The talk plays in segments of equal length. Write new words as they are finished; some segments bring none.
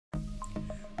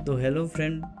তো hello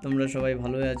friend, তোমরা সবাই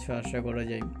ভালো আছো আশা করা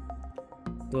যায়।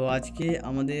 তো আজকে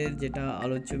আমাদের যেটা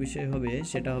আলোচ্য বিষয় হবে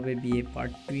সেটা হবে বিএ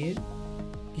পার্ট 2 এর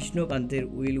কৃষ্ণকান্তের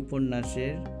উইল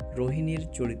উপন্যাসের রোহিণীর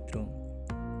চরিত্র।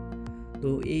 তো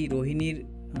এই রোহিণীর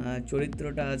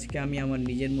চরিত্রটা আজকে আমি আমার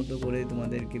নিজের মতো করে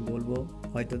তোমাদেরকে বলবো।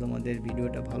 হয়তো তোমাদের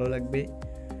ভিডিওটা ভালো লাগবে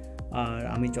আর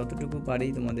আমি যতটুকু পারি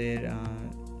তোমাদের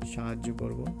সাহায্য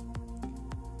করব।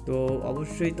 তো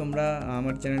অবশ্যই তোমরা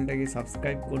আমার চ্যানেলটাকে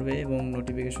সাবস্ক্রাইব করবে এবং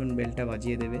নোটিফিকেশন বেলটা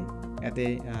বাজিয়ে দেবে, এতে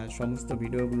সমস্ত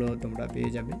ভিডিওগুলো তোমরা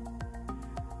পেয়ে যাবে।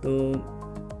 তো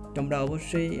তোমরা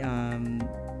অবশ্যই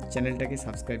চ্যানেলটাকে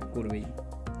সাবস্ক্রাইব করবেই।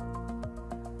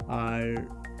 আর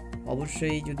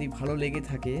অবশ্যই যদি ভালো লেগে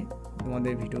থাকে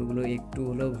তোমাদের ভিডিওগুলো, একটু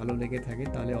হলেও ভালো লেগে থাকে,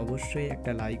 তাহলে অবশ্যই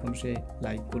একটা অংশে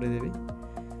লাইক করে দেবে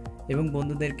এবং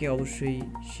বন্ধুদেরকে অবশ্যই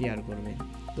শেয়ার করবে।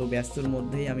 তো ব্যস্তর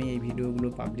মধ্যেই আমি এই ভিডিওগুলো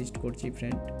পাবলিশ করছি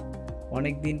ফ্রেন্ড।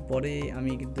 অনেক দিন পরে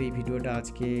আমি কিন্তু এই ভিডিওটা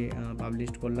আজকে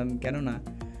পাবলিশ করলাম, কেননা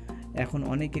এখন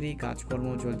অনেকেরই কাজকর্ম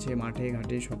চলছে, মাঠে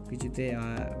ঘাটে সব কিছুতে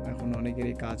এখন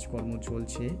অনেকেরই কাজকর্ম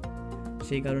চলছে,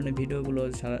 সেই কারণে ভিডিওগুলো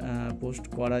পোস্ট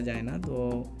করা যায় না। তো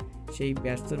সেই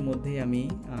ব্যস্তর মধ্যেই আমি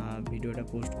ভিডিওটা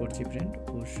পোস্ট করছি ফ্রেন্ড,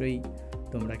 অবশ্যই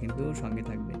তোমরা কিন্তু সঙ্গে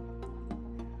থাকবে।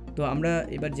 তো আমরা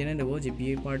এবার জেনে নেব যে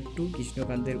বিএ পার্ট 2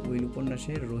 কৃষ্ণকান্তের উইল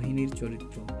উপন্যাসের রোহিণীর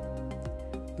চরিত্র।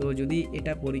 তো যদি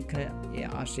এটা পরীক্ষায়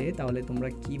আসে তাহলে তোমরা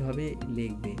কিভাবে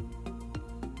লিখবে।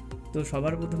 তো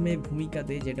সবার প্রথমে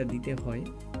ভূমিকাতে যেটা দিতে হয়,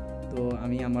 তো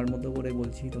আমি আমার মতো করে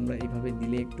বলছি, তোমরা এইভাবে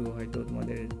দিলে একটু হয়তো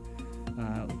তোমাদের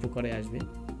উপকারে আসবে,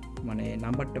 মানে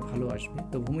নাম্বারটা ভালো আসবে।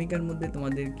 তো ভূমিকার মধ্যে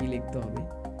তোমাদের কি লিখতে হবে,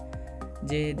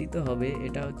 যে দিতে হবে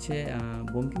এটা হচ্ছে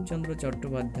বঙ্কিমচন্দ্র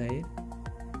চট্টোপাধ্যায়ের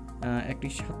একটি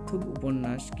সার্থক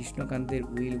উপন্যাস কৃষ্ণকান্তের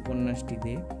উইল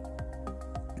উপন্যাসটিতে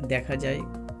দেখা যায়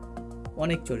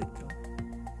অনেক চরিত্র।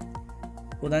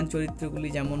 প্রধান চরিত্রগুলি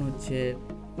যেমন হচ্ছে,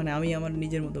 মানে আমি আমার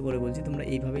নিজের মতো করে বলছি, তোমরা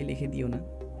এইভাবেই লিখে দিও না,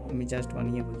 আমি জাস্ট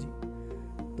বানিয়ে বলছি।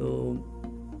 তো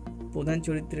প্রধান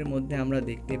চরিত্রের মধ্যে আমরা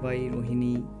দেখতে পাই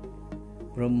রোহিণী,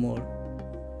 ব্রহ্মর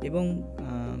এবং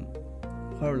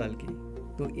হরলালকে।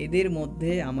 তো এদের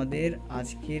মধ্যে আমাদের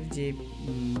আজকের যে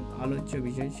আলোচ্য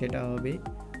বিষয় সেটা হবে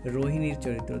রোহিণীর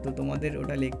চরিত্র। তো তোমাদের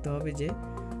ওটা লিখতে হবে যে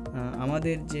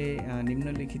আমাদের যে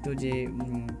নিম্নলিখিত যে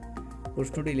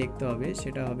প্রশ্নটি লিখতে হবে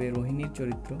সেটা হবে রোহিণীর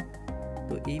চরিত্র।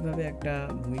 তো এইভাবে একটা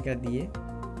ভূমিকা দিয়ে,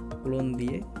 ক্লোন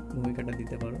দিয়ে ভূমিকাটা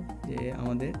দিতে পারো যে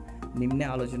আমাদের নিম্নে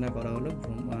আলোচনা করা হলো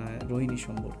রোহিণী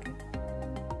সম্পর্কে।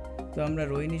 তো আমরা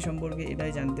রোহিণী সম্পর্কে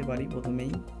এটাই জানতে পারি,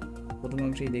 প্রথম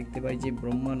অংশেই দেখতে পাই যে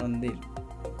ব্রহ্মানন্দের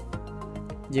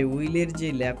যে উইলের যে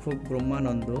লেখক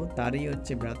ব্রহ্মানন্দ, তারই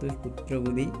হচ্ছে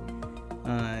ভ্রাতুষ্পুত্রবধূ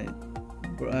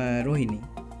রোহিণী।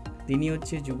 তিনি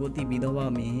হচ্ছে যুবতী বিধবা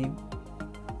মেয়ে,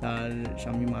 তার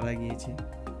স্বামী মারা গিয়েছে।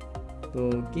 তো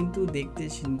কিন্তু দেখতে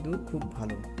কিন্তু খুব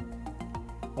ভালো,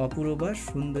 অপূর্বা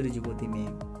সুন্দরী যুবতী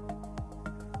মেয়ে।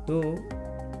 তো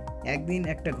একদিন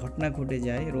একটা ঘটনা ঘটে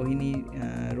যায়,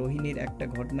 রোহিণীর একটা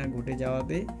ঘটনা ঘটে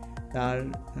যাওয়াতে তার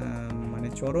মানে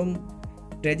চরম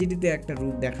ট্র্যাজেডিতে একটা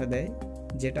রূপ দেখা দেয়,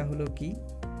 যেটা হলো কি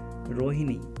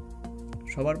রোহিণী।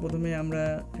 সবার প্রথমে আমরা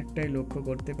একটাই লক্ষ্য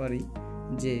করতে পারি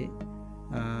যে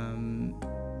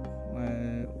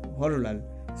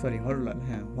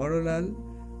হরলাল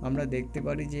আমরা দেখতে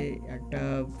পারি যে একটা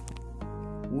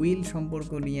উইল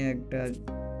সম্পর্ক নিয়ে একটা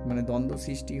মানে দ্বন্দ্ব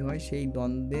সৃষ্টি হয়, সেই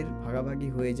দ্বন্দ্বের ভাগাভাগি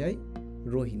হয়ে যায়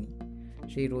রোহিণী।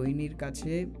 সেই রোহিণীর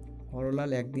কাছে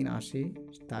হরলাল একদিন আসে,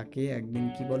 তাকে একদিন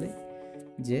কি বলে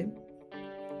যে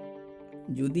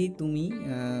যদি তুমি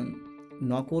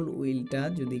নকল উইলটা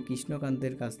যদি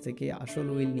কৃষ্ণকান্তের কাছ থেকে আসল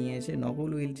উইল নিয়ে এসে নকল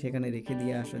উইল সেখানে রেখে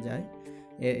দিয়ে আসা যায়,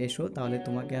 এসো তাহলে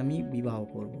তোমাকে আমি বিবাহ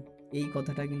করব। এই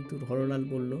কথাটা কিন্তু হরলাল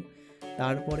বলল।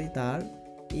 তারপরে তার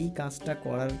এই কাজটা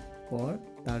করার পর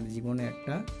তার জীবনে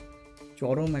একটা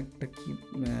চরম একটা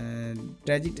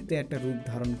ট্র্যাজেডিতে একটা রূপ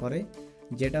ধারণ করে,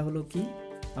 যেটা হলো কি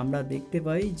আমরা দেখতে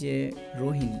পাই যে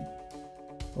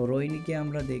রোহিণীকে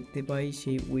আমরা দেখতে পাই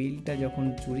সেই উইলটা যখন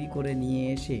চুরি করে নিয়ে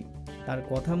এসে তার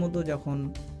কথা মতো যখন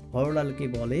হরলালকে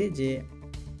বলে যে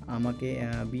আমাকে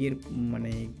বিয়ের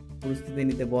মানে প্রস্তুতি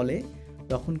নিতে বলে,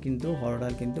 তখন কিন্তু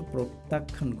হরলাল কিন্তু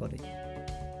প্রত্যাখ্যান করে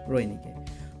রোহিণীকে।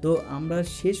 তো আমরা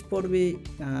শেষ পর্বে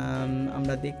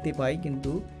আমরা দেখতে পাই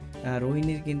কিন্তু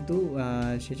রোহিণীর কিন্তু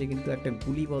শেষে কিন্তু একটা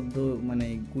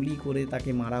গুলি করে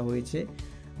তাকে মারা হয়েছে।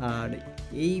 আর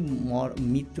এই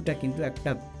মৃত্যুটা কিন্তু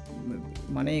একটা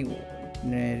মানে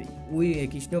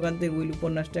কৃষ্ণকান্তের উইল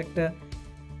উপন্যাসটা একটা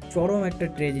চরম একটা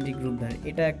ট্র্যাজেডিক রূপ ধারণ,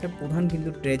 এটা একটা প্রধান কিন্তু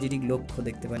ট্র্যাজেডিক লক্ষ্য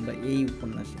দেখতে পাই আমরা এই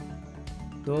উপন্যাসে।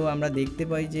 তো আমরা দেখতে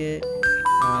পাই যে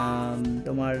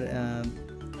তোমার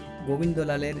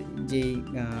গোবিন্দলালের যেই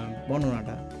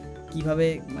বর্ণনাটা, কিভাবে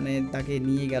মানে তাকে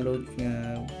নিয়ে গেল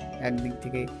একদিক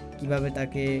থেকে কিভাবে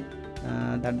তাকে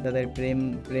তাদের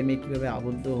প্রেমে কীভাবে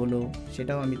আবদ্ধ হলো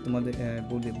সেটাও আমি তোমাদের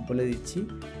বলে দিচ্ছি।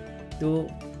 তো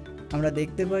আমরা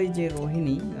দেখতে পাই যে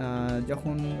রোহিণী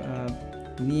যখন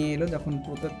নিয়ে এলো, যখন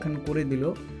প্রত্যাখ্যান করে দিল,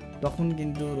 তখন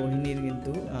কিন্তু রোহিণীর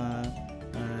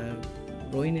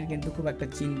কিন্তু খুব একটা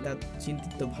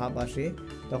চিন্তিত ভাব আসে।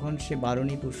 তখন সে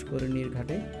বারুণী পুষ্করিণীর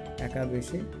ঘাটে একা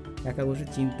বসে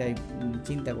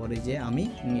চিন্তা করে যে আমি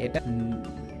এটা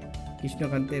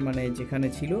কৃষ্ণকান্তের মানে যেখানে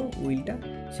ছিল উইলটা,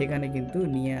 সেখানে কিন্তু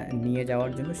নিয়ে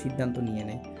যাওয়ার জন্য সিদ্ধান্ত নিয়ে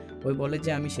নেয়। ওই বলে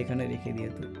যে আমি সেখানে রেখে দিয়ে।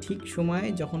 তো ঠিক সময়ে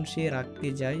যখন সে রাখতে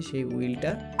যায় সেই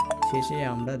উইলটা, শেষে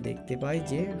আমরা দেখতে পাই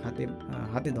যে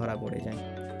হাতে ধরা পড়ে যায়,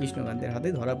 কৃষ্ণকান্তের হাতে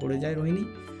ধরা পড়ে যায় রোহিণী।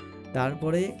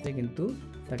 তারপরে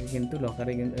তাকে কিন্তু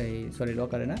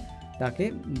লকারে না, তাকে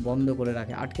বন্ধ করে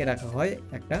আটকে রাখা হয়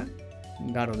একটা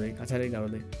কাছারির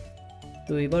গারদে।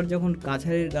 তো এবার যখন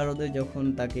কাছারির গারদে যখন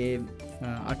তাকে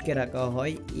আটকে রাখা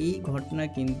হয়, এই ঘটনা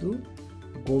কিন্তু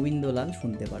গোবিন্দলাল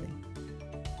শুনতে পারে।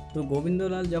 তো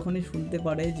গোবিন্দলাল যখনই শুনতে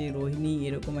পারে যে রোহিণী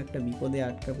এরকম একটা বিপদে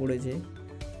আটকা পড়েছে,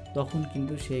 তখন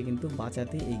কিন্তু সে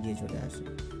বাঁচাতে এগিয়ে চলে আসে।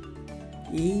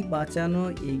 এই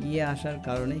এগিয়ে আসার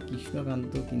কারণে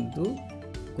কৃষ্ণকান্ত কিন্তু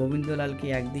গোবিন্দলালকে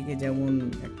একদিকে যেমন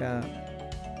একটা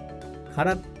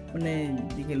খারাপ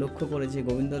দিকে লক্ষ্য করেছে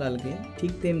গোবিন্দলালকে,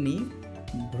 ঠিক তেমনি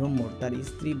তার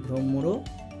স্ত্রী ভ্রমরও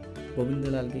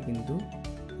গোবিন্দলালকে কিন্তু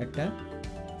একটা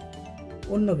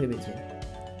অন্য ভেবেছে।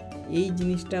 এই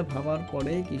জিনিসটা ভাবার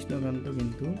পরে কৃষ্ণকান্ত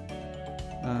কিন্তু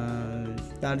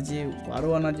তার যে 12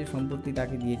 আনা যে সম্পত্তি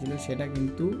তাকে দিয়েছিল, সেটা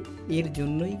কিন্তু এর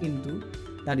জন্যই কিন্তু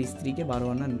তার স্ত্রীকে 12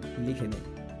 আনা লিখে দেয়।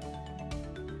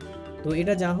 তো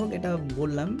এটা যা হোক, এটা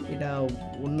বললাম, এটা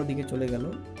অন্যদিকে চলে গেল,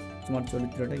 তোমার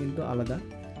চরিত্রটা কিন্তু আলাদা।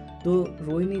 তো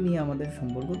রোহিণী নিয়ে আমাদের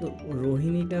সম্পর্ক। তো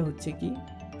রোহিণীটা হচ্ছে কি,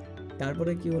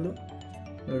 তারপরে কি হলো,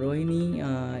 রোহিণী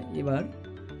এবার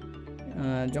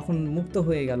যখন মুক্ত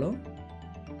হয়ে গেল,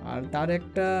 আর তার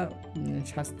একটা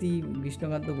শাস্তি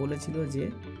কৃষ্ণকান্ত বলেছিল যে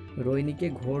রোহিণীকে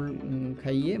ঘোল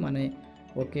খাইয়ে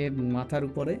ওকে মাথার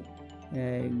উপরে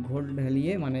ঘোল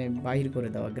ঢালিয়ে বাহির করে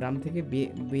দেওয়া, গ্রাম থেকে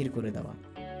বের করে দেওয়া,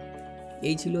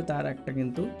 এই ছিল তার একটা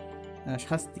কিন্তু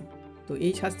শাস্তি। তো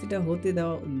এই শাস্তিটা হতে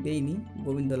দেয়নি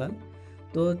গোবিন্দলাল।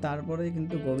 তো তারপরে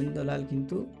কিন্তু গোবিন্দলাল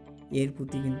কিন্তু এর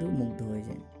প্রতি কিন্তু মুগ্ধ হয়ে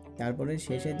যায়। তারপরে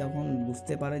শেষে তখন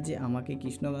বুঝতে পারে যে আমাকে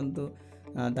কৃষ্ণকান্ত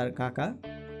তার কাকা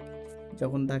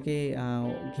যখন তাকে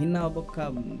ঘৃণা অপেক্ষা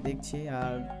দেখছে,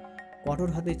 আর কঠোর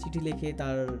হাতে চিঠি লিখে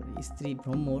তার স্ত্রী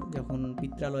ভ্রমর যখন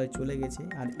পিত্রালয়ে চলে গেছে,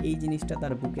 আর এই জিনিসটা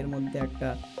তার বুকের মধ্যে একটা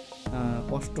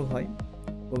কষ্ট হয়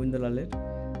গোবিন্দলালের,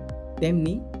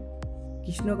 তেমনি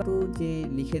কৃষ্ণকান্ত যে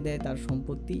লিখে দেয় তার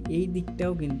সম্পত্তি, এই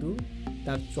দিকটাও কিন্তু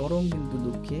তার চরম কিন্তু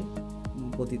দুঃখে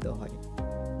পতিত হয়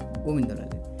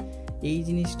গোবিন্দলালের। এই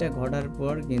জিনিসটা ঘটার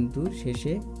পর কিন্তু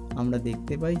শেষে আমরা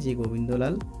দেখতে পাই যে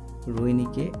গোবিন্দলাল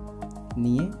রোহিণীকে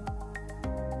নিয়ে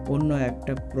অন্য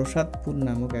একটা প্রসাদপুর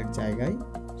নামক এক জায়গায়,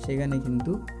 সেখানে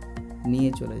কিন্তু নিয়ে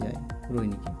চলে যায়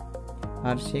রোহিণীকে,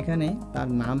 আর সেখানে তার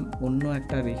নাম অন্য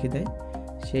একটা রেখে দেয়।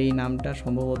 সেই নামটা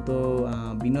সম্ভবত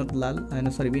বিনোদ লাল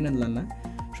না,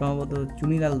 সম্ভবত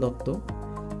চুনিলাল দত্ত।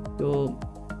 তো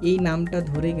এই নামটা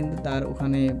ধরে কিন্তু তার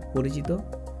ওখানে পরিচিত,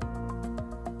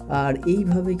 আর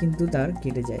এইভাবে কিন্তু তার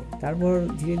কেটে যায়। তারপর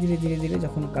ধীরে ধীরে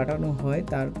যখন কাটানো হয়,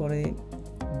 তারপরে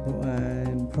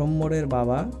ভ্রমরের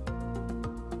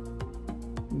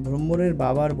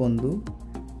বাবার বন্ধু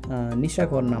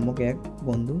নিশাকর নামক এক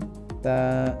বন্ধু, তা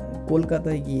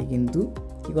কলকাতায় গিয়ে কিন্তু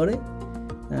কি করে,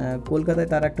 কলকাতায়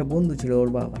তার একটা বন্ধু ছিল ওর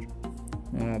বাবার,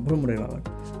 ভ্রমরের বাবার।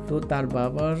 তো তার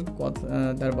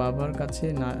বাবার কাছে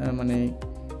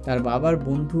তার বাবার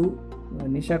বন্ধু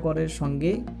নিশাকরের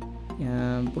সঙ্গে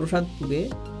প্রসাদপুরে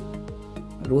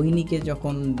রোহিণীকে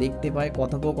যখন দেখতে পায়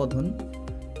কথোপকথন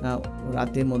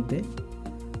রাতের মধ্যে,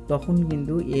 তখন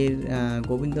কিন্তু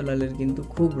গোবিন্দলালের কিন্তু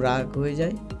খুব রাগ হয়ে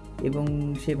যায়, এবং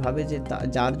সে ভাবে যে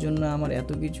যার জন্য আমার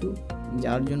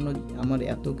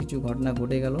এত কিছু ঘটনা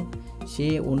ঘটে গেল, সে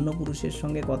অন্য পুরুষের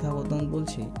সঙ্গে কথাবার্তা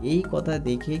বলছে। এই কথা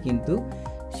দেখে কিন্তু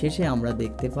শেষে আমরা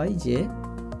দেখতে পাই যে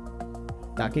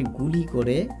তাকে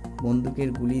বন্দুকের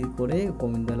গুলি করে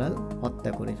গোবিন্দলাল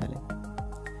হত্যা করে ফেলে।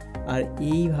 আর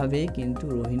এইভাবে কিন্তু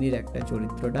রোহিণীর একটা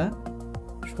চরিত্রটা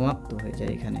সমাপ্ত হয়ে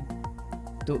যায় এখানে।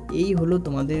 তো এই হলো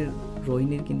তোমাদের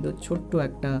রোহিণীর কিন্তু ছোট্ট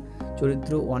একটা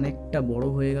চরিত্র। অনেকটা বড়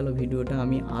হয়ে গেল ভিডিওটা,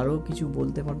 আমি আরও কিছু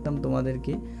বলতে পারতাম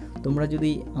তোমাদেরকে। তোমরা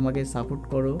যদি আমাকে সাপোর্ট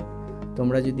করো,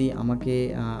 তোমরা যদি আমাকে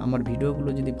আমার ভিডিওগুলো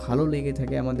যদি ভালো লেগে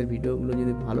থাকে, আমাদের ভিডিওগুলো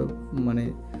যদি ভালো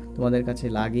তোমাদের কাছে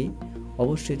লাগে,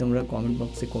 অবশ্যই তোমরা কমেন্ট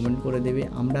বক্সে কমেন্ট করে দেবে।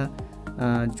 আমরা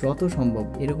যত সম্ভব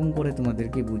এরকম করে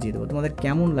তোমাদেরকে বুঝিয়ে দেবো। তোমাদের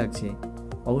কেমন লাগছে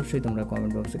অবশ্যই তোমরা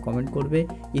কমেন্ট বক্সে কমেন্ট করবে।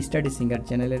 স্টাডি সিঙ্গার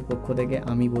চ্যানেলের পক্ষ থেকে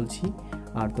আমি বলছি,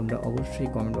 আর তোমরা অবশ্যই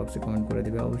কমেন্ট বক্সে কমেন্ট করে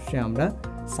দেবে, অবশ্যই আমরা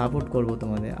সাপোর্ট করব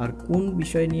তোমাদের। আর কোন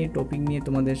বিষয় নিয়ে টপিক নিয়ে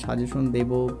তোমাদের সাজেশন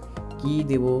দেব, কি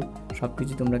দেব, সব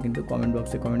কিছু তোমরা কিন্তু কমেন্ট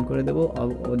বক্সে কমেন্ট করে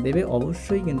দেবে,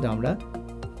 অবশ্যই কিন্তু আমরা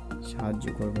সাহায্য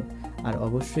করব। আর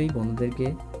অবশ্যই বন্ধুদেরকে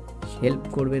হেল্প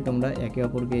করবে, তোমরা একে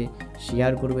অপরকে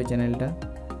শেয়ার করবে চ্যানেলটা,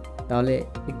 তাহলে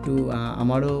একটু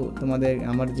আমারও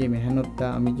আমার যে মেহনতটা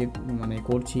আমি যে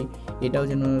করছি এটাও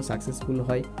যেন সাকসেসফুল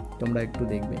হয়, তোমরা একটু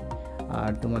দেখবে।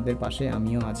 আর তোমাদের পাশে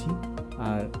আমিও আছি,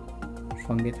 আর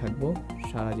সঙ্গে থাকবো,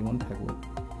 সারা জীবন থাকবো।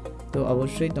 তো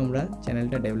অবশ্যই তোমরা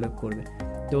চ্যানেলটা ডেভেলপ করবে।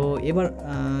 তো এবার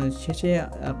শেষে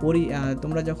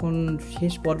তোমরা যখন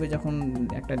শেষ পর্বে যখন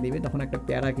একটা দেবে তখন একটা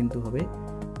প্যারা কিন্তু হবে,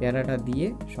 প্যারাটা দিয়ে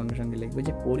সঙ্গে সঙ্গে লিখবে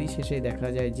যে পরিশেষে দেখা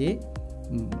যায় যে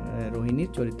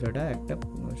রোহিণীর চরিত্রটা একটা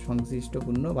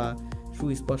সংশ্লিষ্টপূর্ণ বা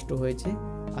সুস্পষ্ট হয়েছে।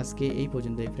 আজকে এই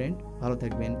পর্যন্তই ফ্রেন্ড, ভালো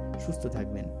থাকবেন, সুস্থ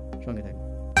থাকবেন, সঙ্গে থাকবেন।